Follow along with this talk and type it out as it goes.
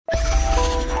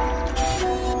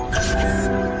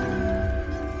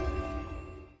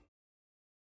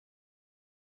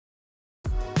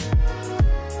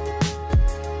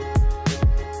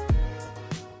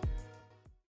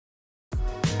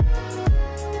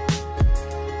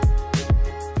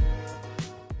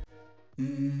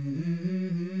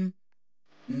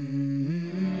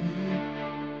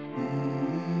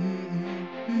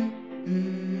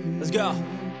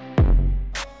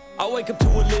wake up to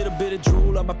a little bit of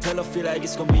drool on my pillow, feel like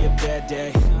it's gonna be a bad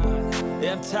day.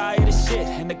 Yeah, I'm tired of shit,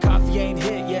 and the coffee ain't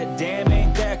hit yet, damn,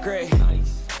 ain't that great.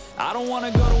 I don't wanna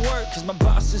go to work, cause my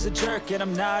boss is a jerk, and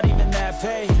I'm not even that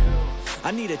paid. I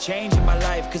need a change in my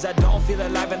life, cause I don't feel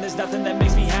alive, and there's nothing that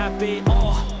makes me happy.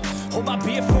 Hold my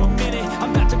beer for a minute,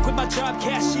 I'm about to quit my job,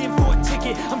 cash in for a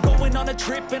ticket. I'm going on a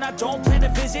trip and I don't plan to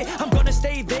visit. I'm gonna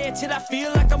stay there till I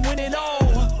feel like I'm winning,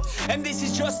 and this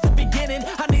is just the beginning.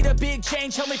 I need a big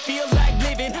change, help me feel like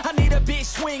living. I need a big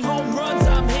swing, home runs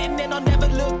I'm hitting, and I'll never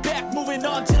look back, moving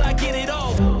on till I get it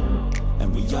all.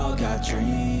 And we all got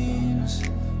dreams,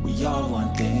 we all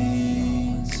want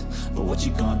things, but what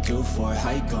you gonna do for it?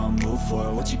 How you gonna move for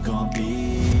it? What you gonna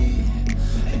be?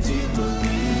 And do you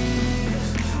believe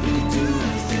you can do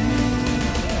anything?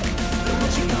 But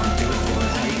what you gonna do for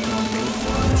it? How you gonna move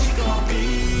for it? What you gonna be?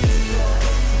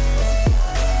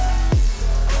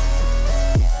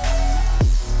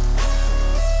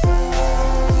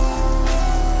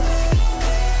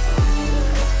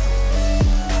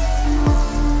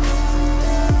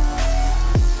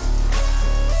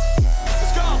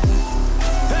 Let's go!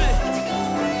 Hey!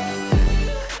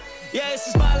 Yeah, this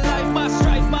is my life, my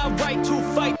strife, my right to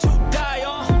fight, to die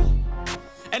on.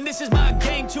 And this is my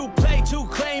game to play, to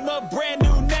claim a brand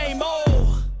new name,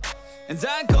 And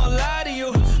I ain't gonna lie to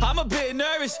you, I'm a bit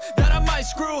nervous that I might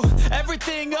screw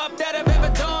everything up that I've ever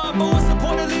done. But what's the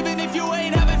point of living if you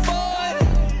ain't having fun?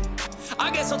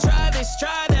 I guess I'll try this,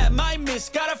 try that, might miss,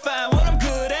 gotta find what I'm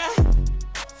good at.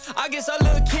 I guess I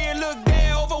look here, look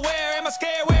there, over where am I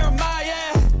scared, where am I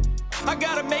at? I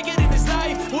gotta make it in this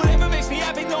life, whatever makes me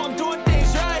happy, know I'm doing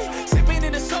things right. Sipping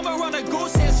in the summer on a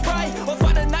goose and Sprite, or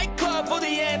find a nightclub for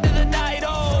the end of the night,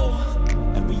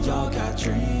 And we all got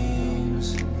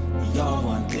dreams, we all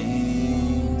want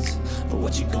things, but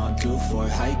what you gonna do for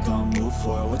it? How you gonna move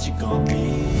for it? What you gonna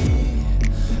be?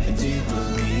 And do you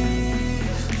believe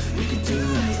you can do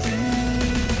anything?